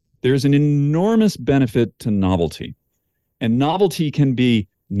there's an enormous benefit to novelty. And novelty can be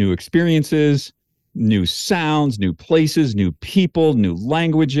new experiences, new sounds, new places, new people, new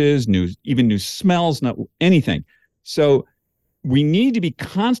languages, even new smells, not anything. So we need to be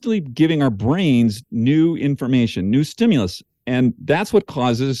constantly giving our brains new information, new stimulus. And that's what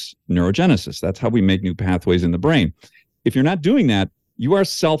causes neurogenesis. That's how we make new pathways in the brain. If you're not doing that, you are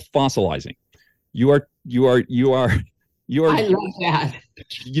self-fossilizing. You are I love that.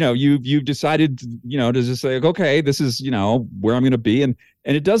 You've decided, to just say, okay, this is, where I'm going to be. And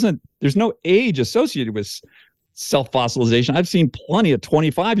there's no age associated with self-fossilization. I've seen plenty of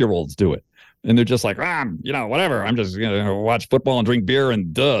 25-year-olds do it. And they're just like, whatever. I'm just going to watch football and drink beer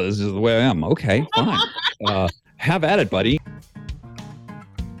and this is the way I am. Okay, fine. Have at it, buddy.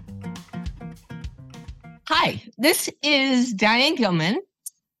 Hi, this is Diane Gilman.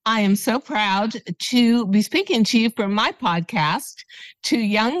 I am so proud to be speaking to you for my podcast, Too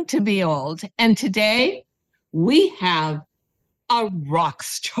Young to Be Old. And today we have a rock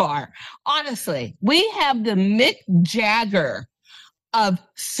star. Honestly, we have the Mick Jagger of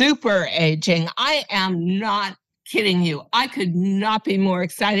super aging. I am not kidding you. I could not be more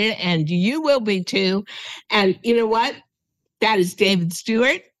excited, and you will be too. And you know what? That is David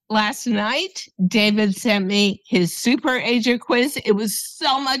Stewart. Last night, David sent me his super ager quiz. It was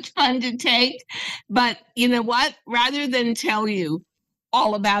so much fun to take. But you know what? Rather than tell you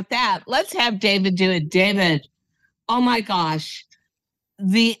all about that, let's have David do it. David, oh my gosh,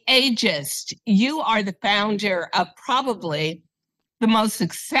 the Ageist. You are the founder of probably the most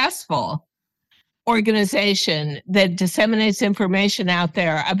successful organization that disseminates information out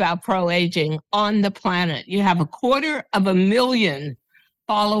there about pro-aging on the planet. You have 250,000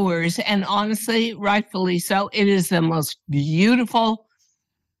 followers, and honestly, rightfully so. It is the most beautiful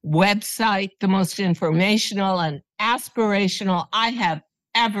website, the most informational and aspirational I have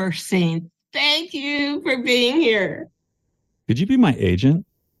ever seen. Thank you for being here. Could you be my agent?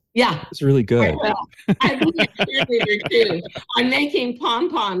 Yeah. It's really good. I will be a cheerleader too. I'm making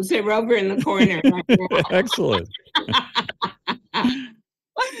pom-poms. They're over in the corner right now. Excellent.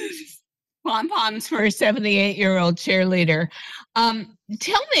 Pom-poms for a 78-year-old cheerleader.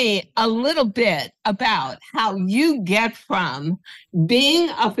 Tell me a little bit about how you get from being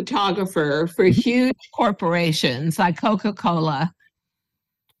a photographer for huge corporations like Coca-Cola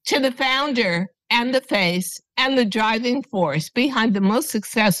to the founder and the face and the driving force behind the most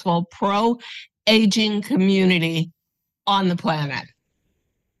successful pro-aging community on the planet.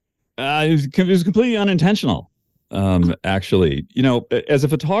 It was completely unintentional, actually. As a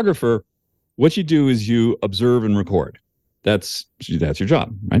photographer, what you do is you observe and record. That's your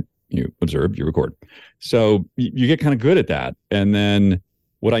job, right? You observe, you record. So you get kind of good at that. And then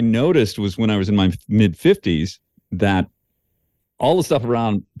what I noticed was when I was in my mid-50s that all the stuff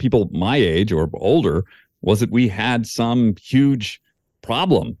around people my age or older was that we had some huge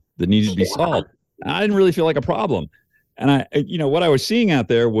problem that needed to be solved. I didn't really feel like a problem. And what I was seeing out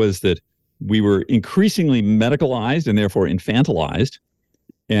there was that we were increasingly medicalized and therefore infantilized,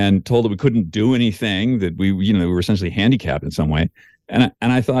 and told that we couldn't do anything, that we were essentially handicapped in some way. And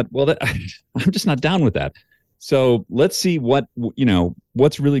I thought, well, I'm just not down with that. So let's see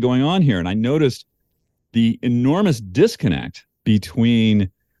what's really going on here. And I noticed the enormous disconnect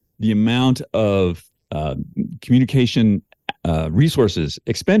between the amount of communication resources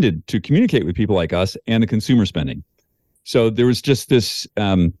expended to communicate with people like us and the consumer spending. So there was just this,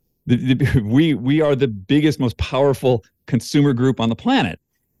 we are the biggest, most powerful consumer group on the planet.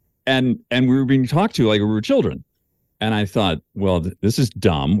 And we were being talked to like we were children. And I thought, well, this is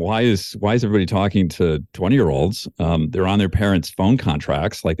dumb. Why is everybody talking to 20-year-olds? They're on their parents' phone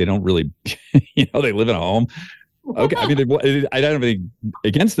contracts. Like they don't really, they live at home. Okay. I mean, I don't have anything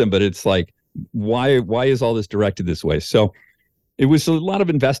against them, but it's like, why is all this directed this way? So it was a lot of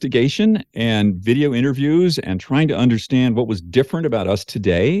investigation and video interviews and trying to understand what was different about us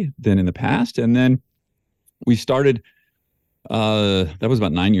today than in the past. And then we started, that was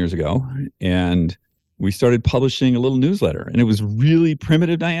about 9 years ago. And we started publishing a little newsletter, and it was really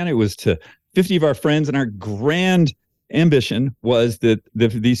primitive, Diana. It was to 50 of our friends, and our grand ambition was that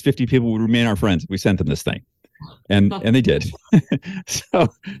these 50 people would remain our friends. We sent them this thing, and they did. So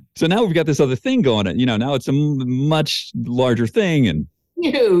now we've got this other thing going on. Now it's a much larger thing and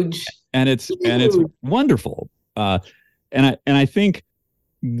huge, and it's wonderful. And I think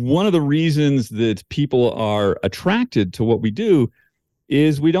one of the reasons that people are attracted to what we do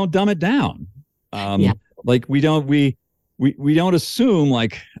is we don't dumb it down. Like we don't assume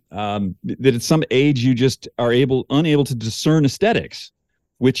like that at some age you just are unable to discern aesthetics,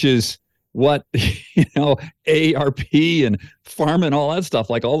 which is what ARP and pharma and all that stuff,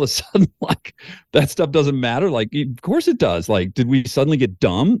 like all of a sudden, like that stuff doesn't matter. Like, of course it does. Like, did we suddenly get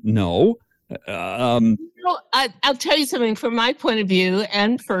dumb? No. I'll tell you something from my point of view.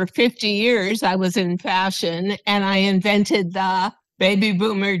 And for 50 years, I was in fashion and I invented the baby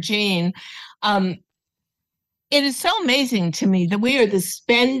boomer gene. It is so amazing to me that we are the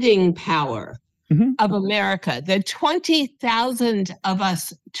spending power of America. The 20,000 of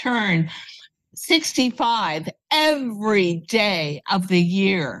us turn 65 every day of the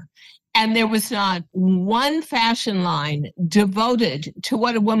year. And there was not one fashion line devoted to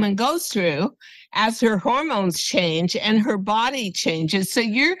what a woman goes through as her hormones change and her body changes. So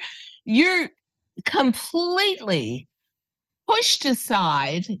you're completely pushed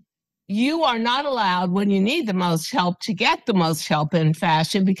aside. You are not allowed, when you need the most help, to get the most help in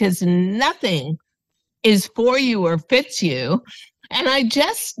fashion, because nothing is for you or fits you. And I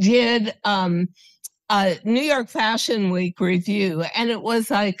just did a New York Fashion Week review, and it was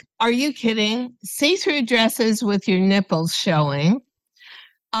like, are you kidding? See-through dresses with your nipples showing,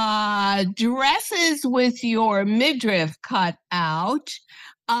 dresses with your midriff cut out,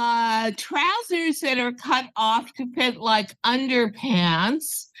 trousers that are cut off to fit like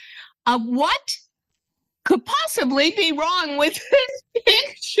underpants. What could possibly be wrong with this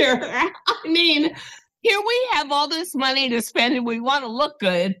picture? I mean, here we have all this money to spend and we want to look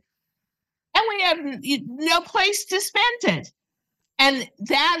good, and we have no place to spend it. And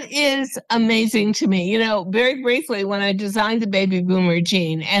that is amazing to me. Very briefly, when I designed the baby boomer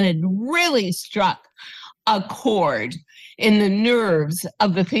gene, and it really struck a chord in the nerves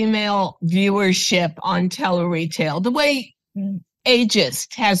of the female viewership on tele-retail, the way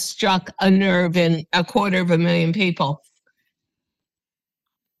Ageist has struck a nerve in 250,000 people.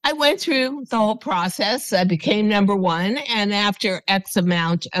 I went through the whole process. I became number one. And after X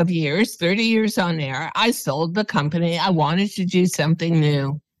amount of years, 30 years on air, I sold the company. I wanted to do something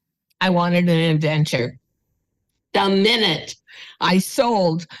new. I wanted an adventure. The minute I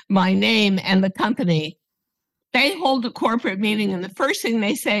sold my name and the company, they hold a corporate meeting, and the first thing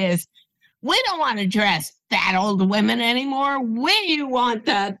they say is, we don't want to dress fat old women anymore. We want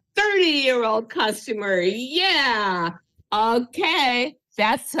the 30-year-old customer. Yeah. Okay.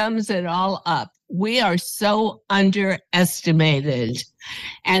 That sums it all up. We are so underestimated,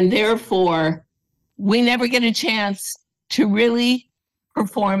 and therefore we never get a chance to really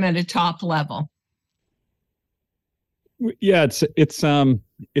perform at a top level. Yeah, it's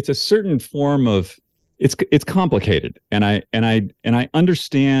a certain form of it's complicated, and I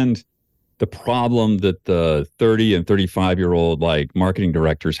understand the problem that the 30 and 35-year-old like marketing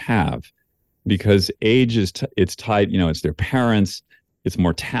directors have, because age it's tied, it's their parents, it's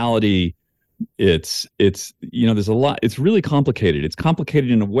mortality, it's there's a lot. It's really complicated. It's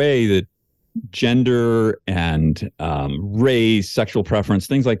complicated in a way that gender and race, sexual preference,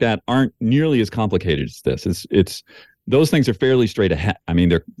 things like that aren't nearly as complicated as this. It's those things are fairly straight ahead. I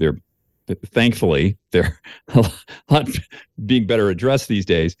mean, they're thankfully they're a lot being better addressed these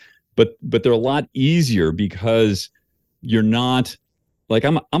days, but they're a lot easier because you're not like,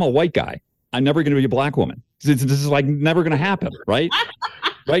 I'm a white guy. I'm never going to be a black woman. This is like never going to happen, right?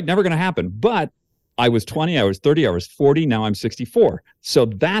 Right? Never going to happen. But I was 20, I was 30, I was 40, now I'm 64. So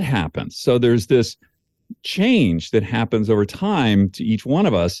that happens. So there's this change that happens over time to each one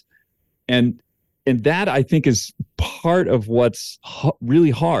of us. And that, I think, is part of what's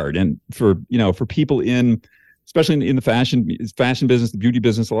really hard. And for people especially in the fashion business, the beauty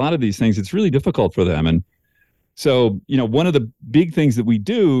business, a lot of these things, it's really difficult for them. And so, one of the big things that we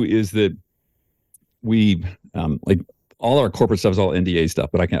do is that we like all our corporate stuff is all NDA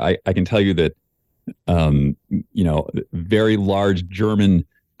stuff, but I can tell you that very large German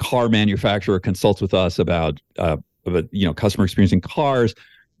car manufacturer consults with us about customer experience in cars.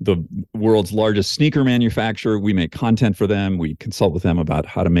 The world's largest sneaker manufacturer, we make content for them. We consult with them about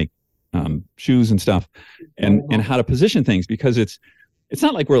how to make shoes and stuff, and how to position things, because it's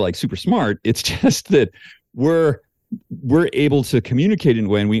not like we're like super smart. It's just that we're able to communicate in a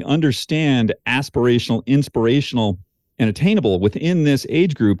way, and we understand aspirational, inspirational, and attainable within this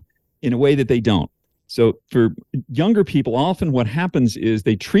age group in a way that they don't. So for younger people, often what happens is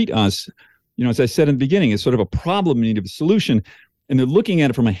they treat us, as I said in the beginning, as sort of a problem in need of a solution, and they're looking at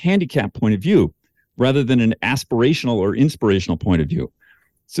it from a handicap point of view rather than an aspirational or inspirational point of view.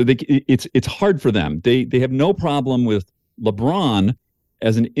 So it's hard for them. They have no problem with LeBron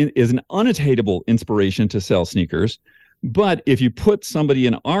as an unattainable inspiration to sell sneakers. But if you put somebody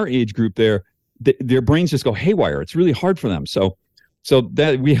in our age group there, their brains just go haywire. It's really hard for them. So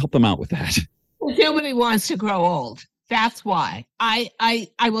that we help them out with that. Nobody wants to grow old. That's why. I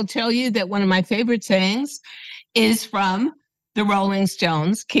will tell you that one of my favorite sayings is from the Rolling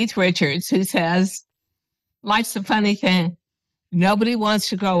Stones, Keith Richards, who says, life's a funny thing. Nobody wants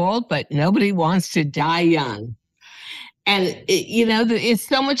to grow old, but nobody wants to die young. And it's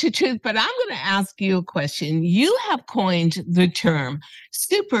so much the truth. But I'm going to ask you a question. You have coined the term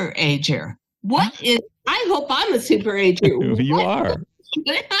super ager. What is? I hope I'm a super ager. You are.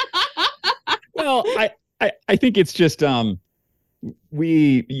 Well, I think it's just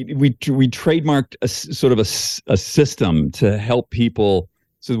we trademarked a sort of a system to help people.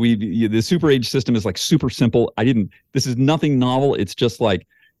 So the super age system is like super simple. This is nothing novel. It's just like,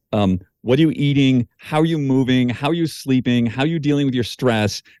 what are you eating? How are you moving? How are you sleeping? How are you dealing with your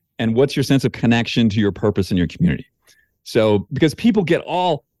stress? And what's your sense of connection to your purpose in your community? So, because people get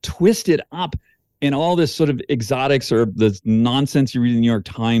all twisted up in all this sort of exotics or the nonsense you read in the New York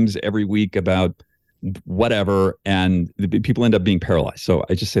Times every week about whatever, and people end up being paralyzed. So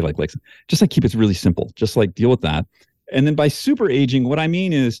I just say just keep it really simple. Just like deal with that. And then by super aging, what I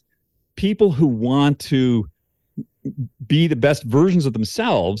mean is people who want to be the best versions of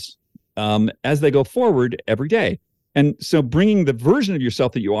themselves as they go forward every day. And so bringing the version of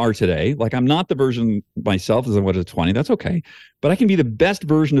yourself that you are today, like I'm not the version myself as I was at 20, that's okay. But I can be the best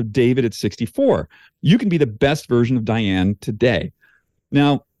version of David at 64. You can be the best version of Diane today.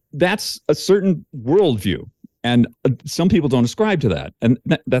 Now, that's a certain worldview. And some people don't ascribe to that. And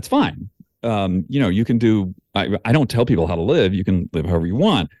that's fine. You can do, I don't tell people how to live. You can live however you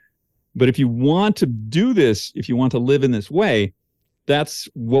want. But if you want to do this, if you want to live in this way, that's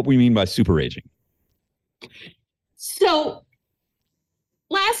what we mean by super aging. So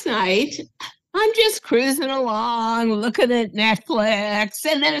last night, I'm just cruising along, looking at Netflix,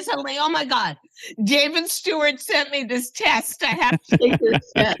 and then suddenly, oh my God, David Stewart sent me this test. I have to take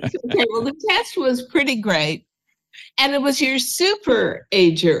this test. Okay, well, the test was pretty great. And it was your super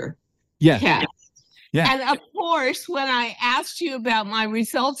ager test. Yeah. And of course, when I asked you about my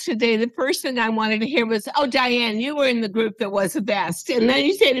results today, the first thing I wanted to hear was, oh, Diane, you were in the group that was the best. And then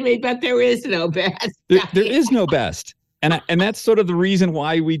you say to me, but there is no best. There is no best. And that's sort of the reason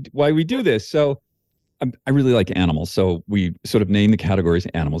why we do this. So I really like animals. So we sort of name the categories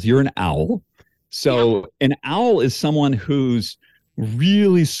animals. You're an owl. So an owl is someone who's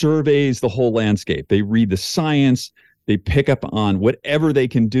really surveys the whole landscape. They read the science. They pick up on whatever they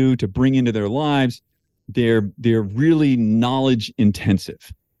can do to bring into their lives. They're really knowledge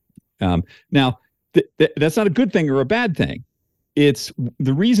intensive. Now, that's not a good thing or a bad thing. It's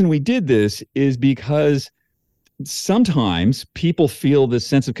the reason we did this is because sometimes people feel this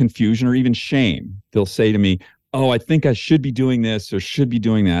sense of confusion or even shame. They'll say to me, oh, I think I should be doing this or should be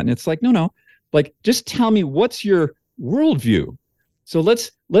doing that. And it's like, no, like, just tell me what's your worldview. So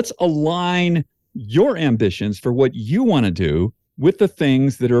let's align your ambitions for what you want to do with the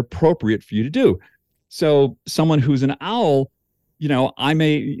things that are appropriate for you to do. So someone who's an owl, I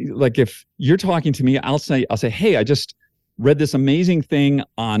may, like, if you're talking to me, I'll say, hey, I just read this amazing thing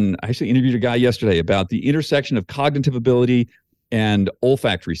I actually interviewed a guy yesterday about the intersection of cognitive ability and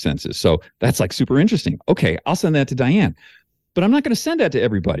olfactory senses. So that's like super interesting. Okay, I'll send that to Diane. But I'm not going to send that to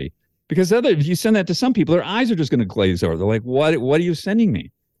everybody, because if you send that to some people, their eyes are just going to glaze over. They're like, what are you sending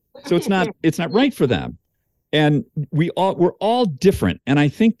me? So it's not right for them. And we're all different. And I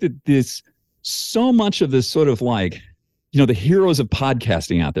think that so much of this sort of like, the heroes of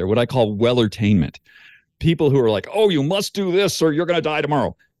podcasting out there, what I call well-ertainment, people who are like, oh, you must do this or you're going to die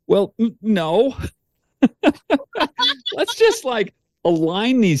tomorrow. Well, no. Let's just like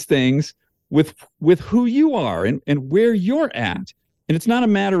align these things with who you are and where you're at. And it's not a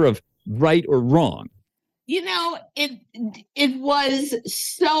matter of right or wrong. It was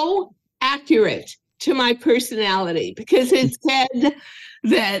so accurate to my personality, because it said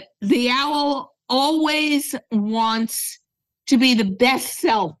that the owl always wants to be the best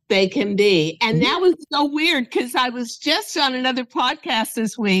self they can be. And that was so weird, because I was just on another podcast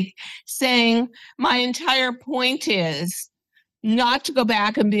this week saying my entire point is not to go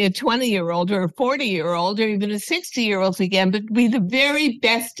back and be a 20-year-old or a 40-year-old or even a 60-year-old again, but be the very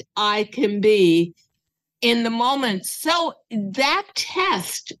best I can be in the moment. So that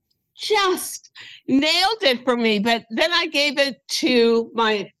test just nailed it for me. But then I gave it to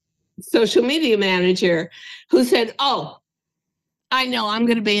my social media manager, who said, oh, I know I'm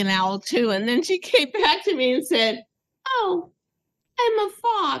going to be an owl too. And then she came back to me and said, oh, I'm a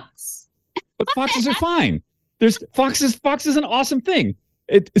fox. But foxes are fine. Fox is an awesome thing.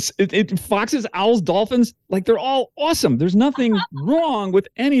 Foxes, owls, dolphins, like, they're all awesome. There's nothing wrong with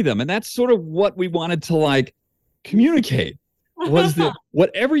any of them. And that's sort of what we wanted to like communicate, was that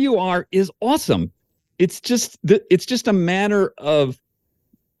whatever you are is awesome. it's just a matter of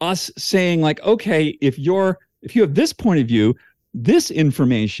us saying like, okay, if you have this point of view, this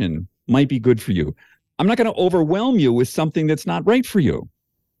information might be good for you. I'm not going to overwhelm you with something that's not right for you.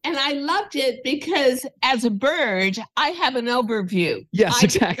 And I loved it because as a bird, I have an overview. Yes,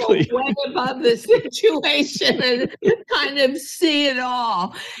 exactly. I can go way above the situation and kind of see it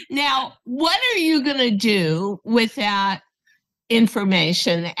all. Now, what are you going to do with that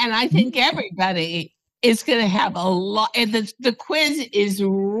information? And I think everybody is going to have a lot. And the quiz is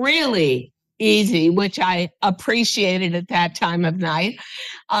really easy, which I appreciated at that time of night.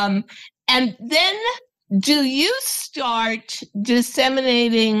 And then do you start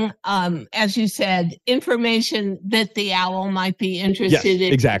disseminating, as you said, information that the owl might be interested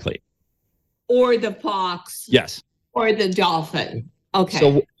in? Exactly. Or the fox? Yes. Or the dolphin?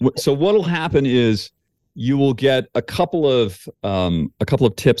 Okay. So what'll happen is you will get a couple of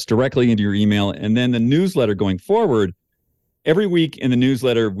tips directly into your email, and then the newsletter going forward. Every week in the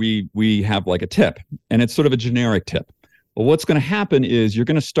newsletter, we have like a tip, and it's sort of a generic tip. But what's going to happen is you're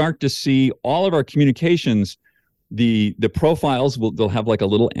going to start to see all of our communications. The profiles they'll have like a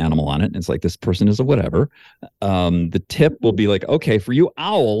little animal on it. And it's like, this person is a whatever. The tip will be like, okay, for you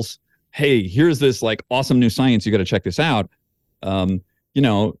owls, hey, here's this like awesome new science. You got to check this out.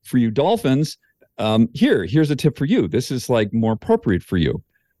 For you dolphins, here's a tip for you. This is like more appropriate for you.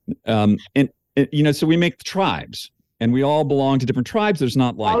 So we make tribes. And we all belong to different tribes. There's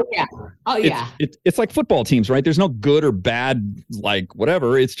not like, it's like football teams, right? There's no good or bad, like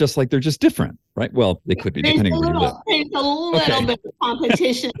whatever. It's just like they're just different, right? Well, they could be depending on where you live. There's a little bit of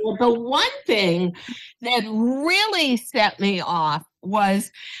competition. The one thing that really set me off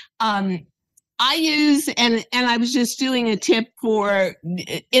was I use, and I was just doing a tip for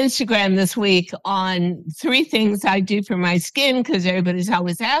Instagram this week on 3 things I do for my skin, because everybody's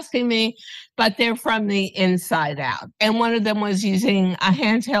always asking me, but they're from the inside out. And one of them was using a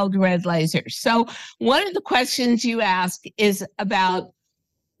handheld red laser. So one of the questions you ask is about,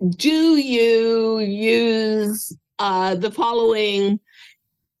 do you use the following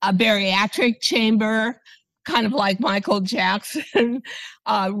bariatric chamber, kind of like Michael Jackson,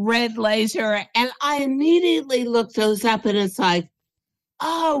 red laser? And I immediately looked those up, and it's like,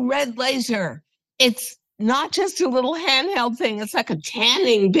 oh, red laser. It's not just a little handheld thing. It's like a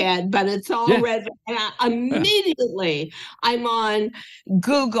tanning bed, but it's all red. And immediately I'm on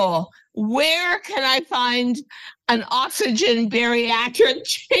Google. Where can I find an oxygen bariatric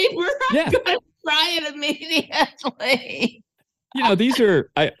chamber? I'm going to try it immediately. These are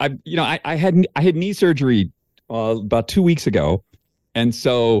I had knee surgery about 2 weeks ago, and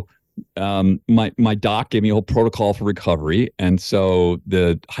so my doc gave me a whole protocol for recovery, and so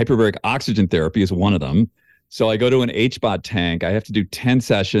the hyperbaric oxygen therapy is one of them. So I go to an HBOT tank. I have to do 10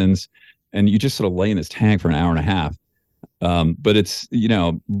 sessions, and you just sort of lay in this tank for an hour and a half. But it's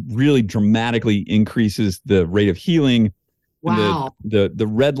really dramatically increases the rate of healing. Wow. The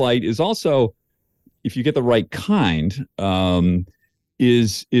red light is also, if you get the right kind,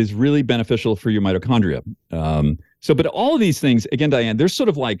 is really beneficial for your mitochondria. But all of these things, again, Diane, they're sort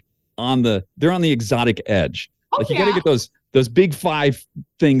of like they're on the exotic edge. Like you got to get those big 5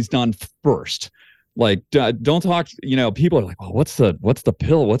 things done first. Like don't talk. People are like, "Well, what's the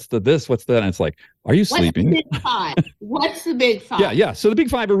pill? What's the this? What's that?" And it's like, "Are you sleeping?" What's the big 5? What's the big 5? Yeah. So the big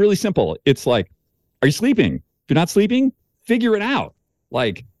 5 are really simple. It's like, are you sleeping? If you're not sleeping, figure it out.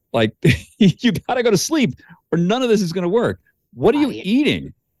 Like you got to go to sleep, or none of this is going to work. What are you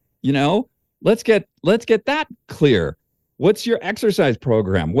eating? Let's get that clear. What's your exercise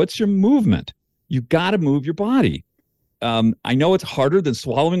program? What's your movement? You got to move your body. I know it's harder than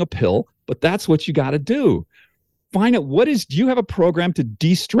swallowing a pill, but that's what you got to do. Find out do you have a program to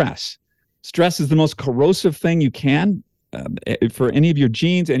de-stress? Stress is the most corrosive thing you can for any of your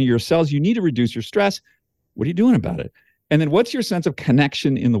genes, any of your cells. You need to reduce your stress. What are you doing about it? And then what's your sense of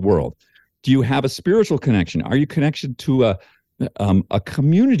connection in the world? Do you have a spiritual connection? Are you connected to a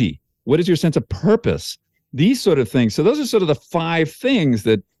community? What is your sense of purpose? These sort of things. So those are sort of the 5 things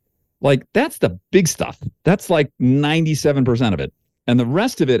that, like, that's the big stuff. That's like 97% of it. And the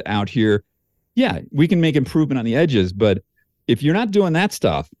rest of it out here, we can make improvement on the edges. But if you're not doing that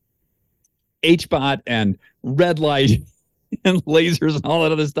stuff, HBOT and red light and lasers and all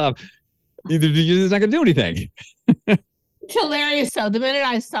that other stuff, you're just not going to do anything. It's hilarious. So the minute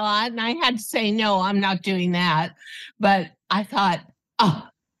I saw it, and I had to say, no, I'm not doing that. But I thought,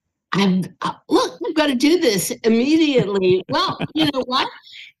 I've got to do this immediately. Well, you know what?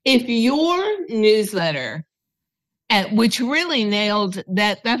 If your newsletter and which really nailed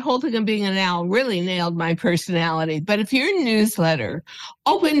that whole thing of being an owl really nailed my personality. But if your newsletter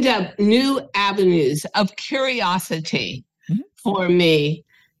opened up new avenues of curiosity for me,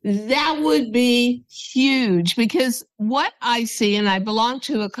 that would be huge, because what I see, and I belong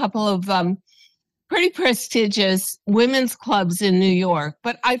to a couple of pretty prestigious women's clubs in New York,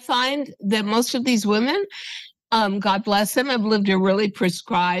 but I find that most of these women, God bless them, have lived a really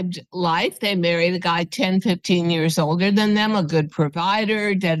prescribed life. They married a guy 10, 15 years older than them, a good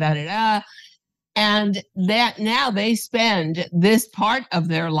provider, da-da-da-da. And that now they spend this part of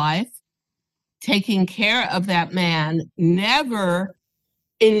their life taking care of that man, never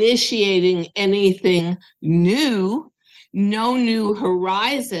initiating anything new, no new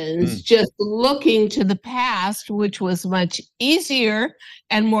horizons, just looking to the past, which was much easier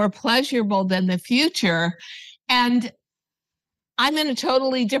and more pleasurable than the future. And I'm in a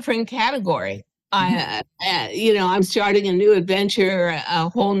totally different category. I'm starting a new adventure, a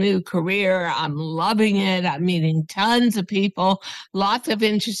whole new career. I'm loving it. I'm meeting tons of people, lots of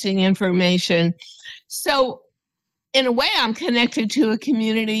interesting information. So in a way, I'm connected to a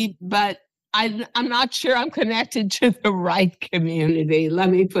community, but I'm not sure I'm connected to the right community. Let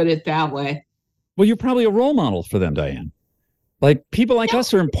me put it that way. Well, you're probably a role model for them, Diane. Like, people like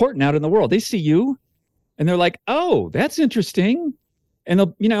us are important out in the world. They see you and they're like, oh, that's interesting.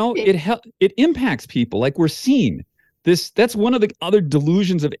 And it impacts people. Like, we're seen. That's one of the other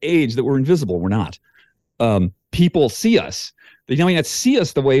delusions of age, that we're invisible. We're not. People see us. They may not see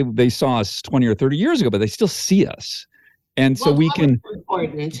us the way they saw us 20 or 30 years ago, but they still see us. And so we can,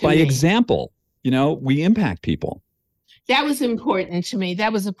 by example, we impact people. That was important to me.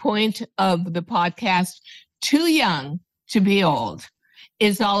 That was a point of the podcast. Too Young to Be Old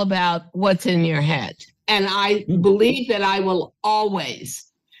is all about what's in your head. And I believe that I will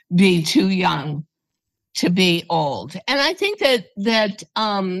always be too young to be old. And I think that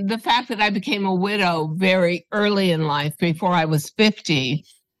the fact that I became a widow very early in life, before I was 50,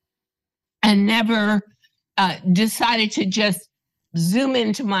 and never decided to just zoom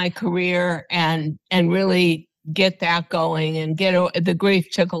into my career and really get that going and the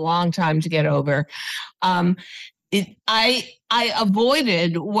grief took a long time to get over. I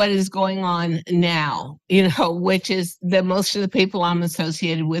avoided what is going on now, which is that most of the people I'm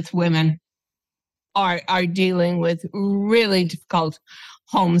associated with, women, are dealing with really difficult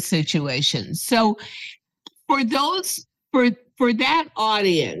home situations. So for that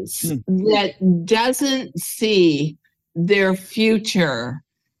audience that doesn't see their future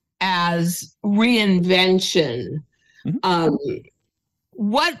as reinvention,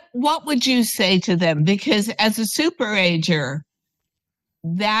 what would you say to them? Because as a super ager,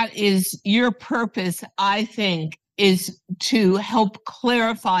 that is your purpose, I think, is to help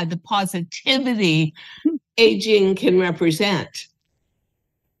clarify the positivity aging can represent.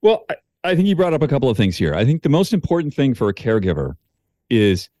 Well, I think you brought up a couple of things here. I think the most important thing for a caregiver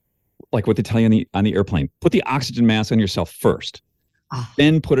is, like what they tell you on the airplane, put the oxygen mask on yourself first,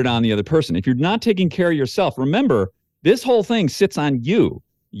 then put it on the other person. If you're not taking care of yourself, remember, this whole thing sits on you.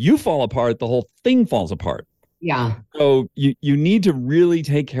 You fall apart, the whole thing falls apart. Yeah. So you need to really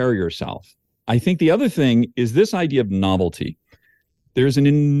take care of yourself. I think the other thing is this idea of novelty. There's an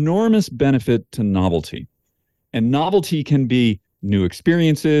enormous benefit to novelty. And novelty can be new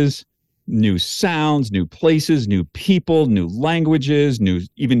experiences, new sounds, new places, new people, new languages,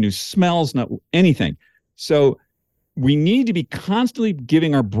 even new smells, not anything. So we need to be constantly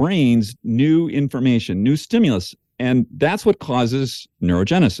giving our brains new information, new stimulus. And that's what causes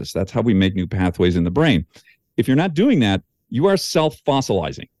neurogenesis. That's how we make new pathways in the brain. If you're not doing that, you are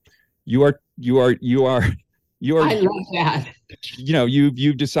self-fossilizing. You are. I love that.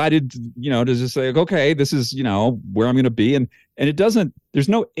 You've decided, to just say, okay, this is, where I'm going to be. And it doesn't, there's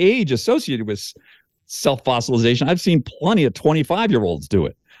no age associated with self-fossilization. I've seen plenty of 25-year-olds do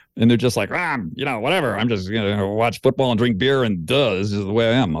it. And they're just like, whatever. I'm just going to watch football and drink beer and this is the way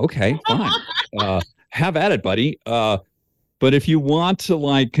I am. Okay, fine. Have at it, buddy. But if you want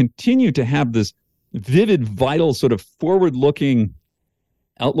to continue to have this vivid, vital, sort of forward-looking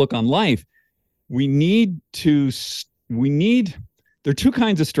outlook on life, there are two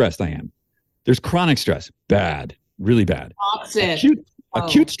kinds of stress, Diane. There's chronic stress, bad, really bad.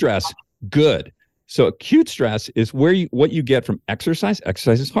 Acute stress, good. So acute stress is what you get from exercise.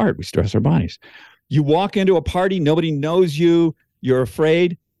 Exercise is hard. We stress our bodies. You walk into a party, nobody knows you, you're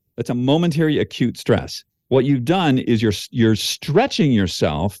afraid. That's a momentary acute stress. What you've done is you're stretching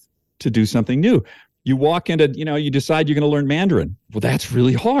yourself to do something new. You walk into, you decide you're going to learn Mandarin. Well, that's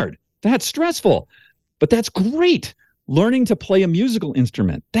really hard. That's stressful, but that's great. Learning to play a musical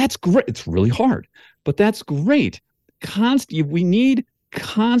instrument, that's great. It's really hard, but that's great. we need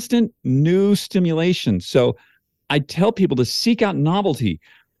constant new stimulation. So I tell people to seek out novelty.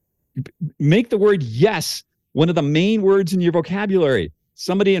 Make the word yes one of the main words in your vocabulary.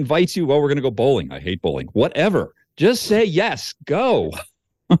 Somebody invites you, well, we're going to go bowling. I hate bowling. Whatever. Just say yes. Go.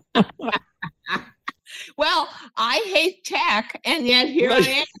 Well, I hate tech, and yet here Right.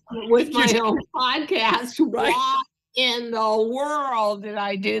 I am with my own podcast. Right. Why in the world did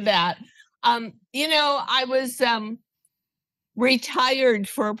I do that? I was retired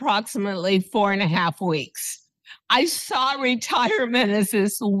for approximately 4.5 weeks. I saw retirement as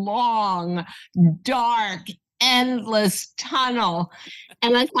this long, dark, endless tunnel.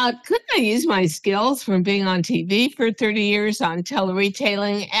 And I thought, couldn't I use my skills from being on TV for 30 years on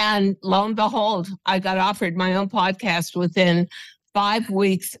tele-retailing? And lo and behold, I got offered my own podcast within 5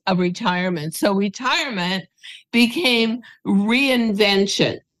 weeks of retirement. So retirement became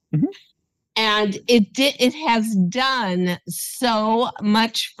reinvention. Mm-hmm. And it has done so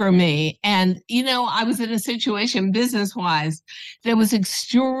much for me. And, I was in a situation business-wise that was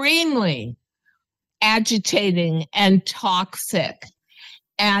extremely agitating and toxic.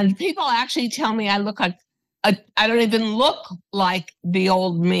 And people actually tell me I look like I don't even look like the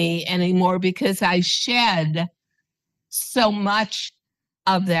old me anymore because I shed so much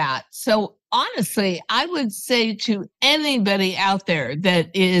of that. So honestly, I would say to anybody out there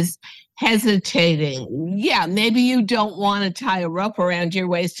that is hesitating, yeah, maybe you don't want to tie a rope around your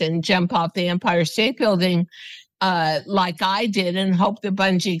waist and jump off the Empire State Building like I did and hope the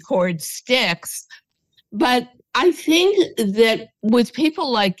bungee cord sticks. But I think that with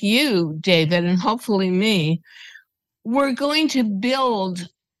people like you, David, and hopefully me, we're going to build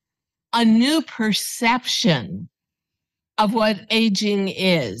a new perception of what aging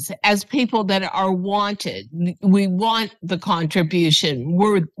is as people that are wanted. We want the contribution.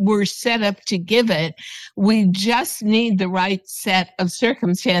 We're set up to give it. We just need the right set of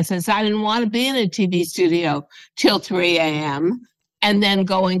circumstances. I didn't want to be in a TV studio till 3 a.m. and then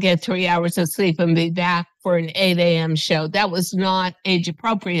go and get 3 hours of sleep and be back for an 8 a.m. show. That was not age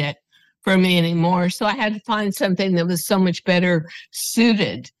appropriate for me anymore. So I had to find something that was so much better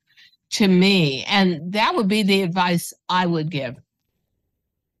suited to me. And that would be the advice I would give.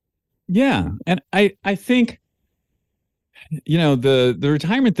 Yeah. And I think, the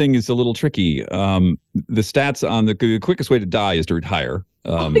retirement thing is a little tricky. The stats on the quickest way to die is to retire.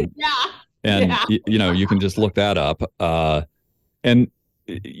 Yeah. And, Yeah. you can just look that up. And,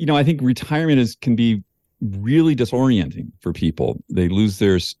 I think retirement can be really disorienting for people. They lose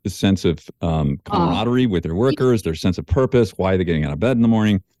their sense of camaraderie with their workers, their sense of purpose. Why are they getting out of bed in the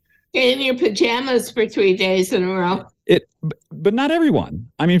morning? In your pajamas for 3 days in a row. But not everyone.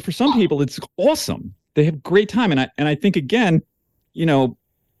 I mean, for some people, it's awesome. They have a great time. And I think, again,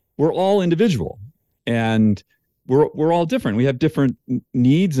 we're all individual and we're all different. We have different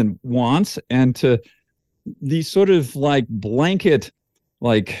needs and wants. And to these sort of like blanket,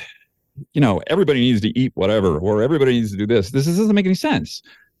 like, everybody needs to eat whatever, or everybody needs to do this. This doesn't make any sense.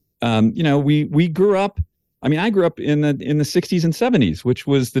 We grew up. I mean, I grew up in the 60s and 70s, which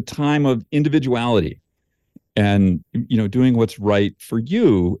was the time of individuality and, doing what's right for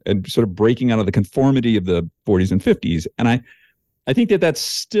you and sort of breaking out of the conformity of the 40s and 50s. And I think that that's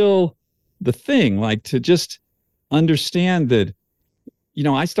still the thing, like to just understand that,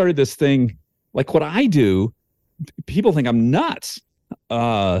 I started this thing, like what I do, people think I'm nuts.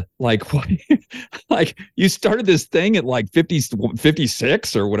 Like what, like you started this thing at like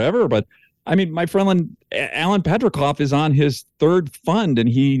 56 or whatever, but I mean, my friend Alan Petrikoff is on his third fund, and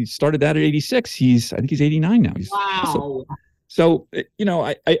he started that at 86. I think he's 89 now. Wow. So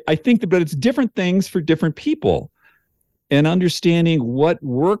I think that, but it's different things for different people, and understanding what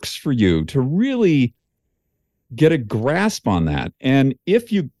works for you to really get a grasp on that. And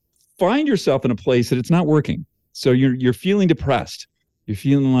if you find yourself in a place that it's not working, so you're feeling depressed, you're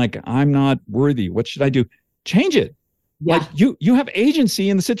feeling like I'm not worthy, what should I do? Change it. Yeah. Like you have agency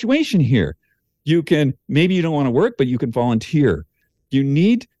in the situation here. You can, maybe you don't want to work, but you can volunteer.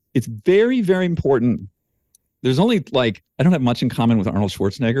 It's very, very important. There's only I don't have much in common with Arnold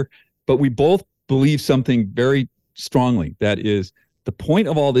Schwarzenegger, but we both believe something very strongly. That is, the point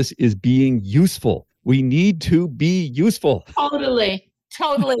of all this is being useful. We need to be useful. Totally.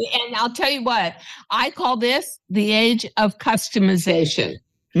 And I'll tell you what, I call this the age of customization.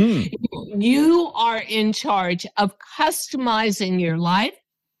 You are in charge of customizing your life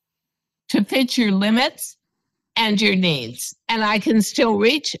to fit your limits and your needs. And I can still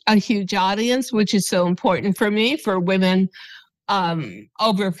reach a huge audience, which is so important for me, for women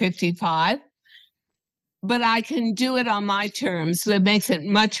over 55. But I can do it on my terms. So it makes it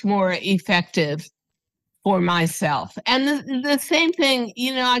much more effective for myself. And the same thing,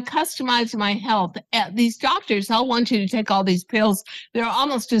 I customize my health. These doctors all want you to take all these pills. They're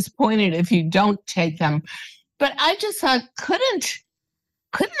almost disappointed if you don't take them. But I just thought, couldn't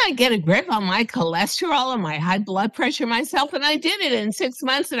I get a grip on my cholesterol and my high blood pressure myself? And I did it in 6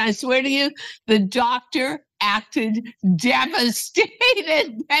 months. And I swear to you, the doctor acted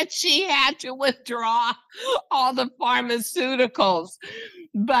devastated that she had to withdraw all the pharmaceuticals.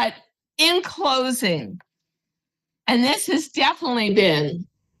 But in closing, and this has definitely been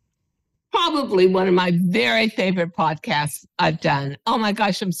probably one of my very favorite podcasts I've done. Oh my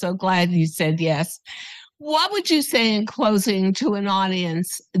gosh, I'm so glad you said yes. What would you say in closing to an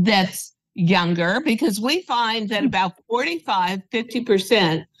audience that's younger? Because we find that about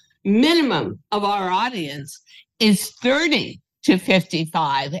 50% minimum of our audience is 30 to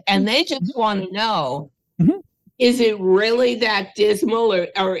 55. And they just want to know, is it really that dismal,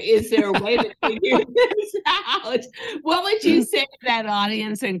 or is there a way to figure this out? What would you say to that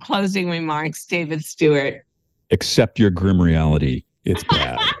audience in closing remarks, David Stewart? Accept your grim reality. It's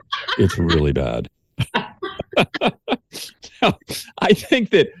bad. It's really bad. I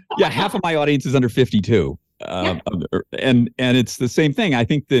think that, half of my audience is under 52. And it's the same thing. I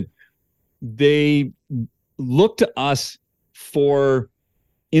think that they look to us for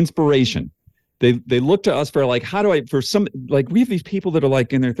inspiration. They look to us for we have these people that are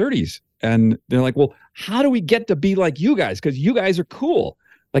like in their 30s and they're like, well, how do we get to be like you guys? Because you guys are cool.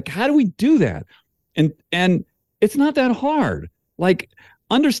 Like, how do we do that? And it's not that hard. Like,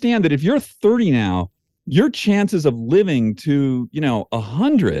 understand that if you're 30 now, your chances of living to,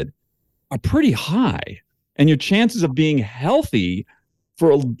 100 are pretty high. And your chances of being healthy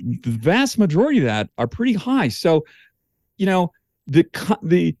for the vast majority of that are pretty high. So,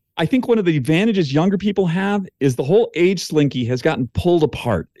 I think one of the advantages younger people have is the whole age slinky has gotten pulled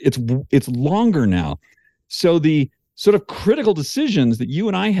apart. It's longer now. So the sort of critical decisions that you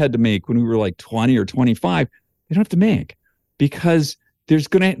and I had to make when we were like 20 or 25, they don't have to make, because they're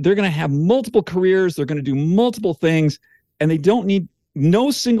going to have multiple careers. They're going to do multiple things, and they don't need,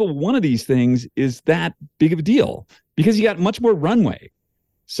 no single one of these things is that big of a deal because you got much more runway.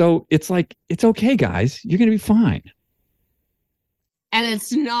 So it's like, it's okay, guys. You're going to be fine. And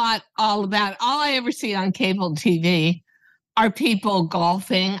it's not all I ever see on cable TV are people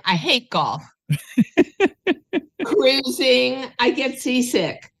golfing. I hate golf. Cruising. I get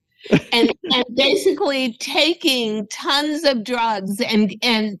seasick. And basically taking tons of drugs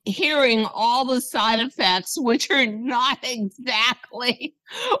and hearing all the side effects, which are not exactly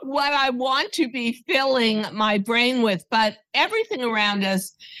what I want to be filling my brain with. But everything around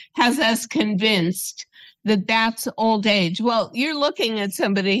us has us convinced that that's old age. Well, you're looking at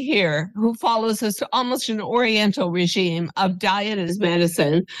somebody here who follows almost an Oriental regime of diet as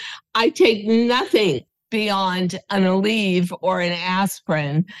medicine. I take nothing beyond an Aleve or an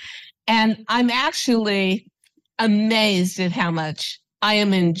aspirin. And I'm actually amazed at how much I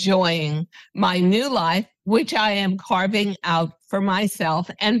am enjoying my new life, which I am carving out for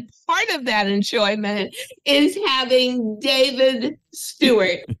myself. And part of that enjoyment is having David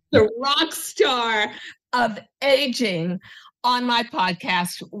Stewart, the rock star of aging, on my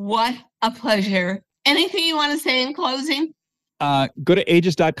podcast. What a pleasure. Anything you want to say in closing? Go to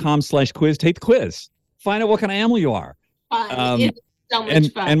ageist.com/quiz. Take the quiz. Find out what kind of animal you are. It's so much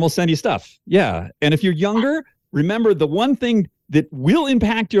fun. And we'll send you stuff. Yeah. And if you're younger, remember the one thing that will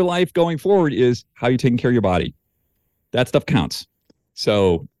impact your life going forward is how you're taking care of your body. That stuff counts.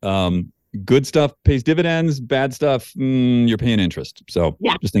 So good stuff pays dividends. Bad stuff, you're paying interest. So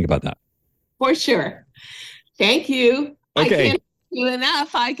just think about that. For sure. Thank you. Okay. I can't thank you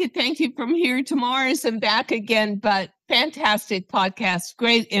enough. I could thank you from here to Mars and back again, but fantastic podcast,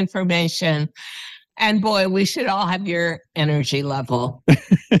 great information. And boy, we should all have your energy level.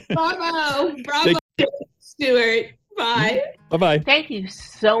 Bravo. Bravo, Stewart. Bye. Bye-bye. Thank you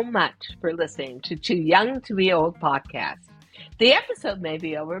so much for listening to Too Young to Be Old podcast. The episode may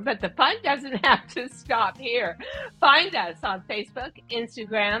be over, but the fun doesn't have to stop here. Find us on Facebook,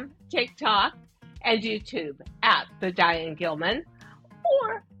 Instagram, TikTok, and YouTube at The Diane Gilman,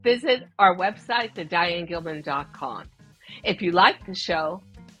 or visit our website, thedianegilman.com. If you like the show,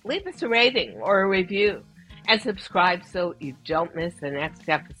 leave us a rating or a review and subscribe so you don't miss the next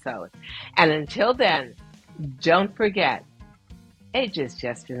episode. And until then, don't forget, age is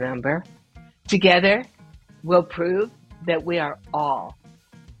just a number. Together, we'll prove that we are all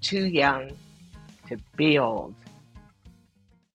too young to be old.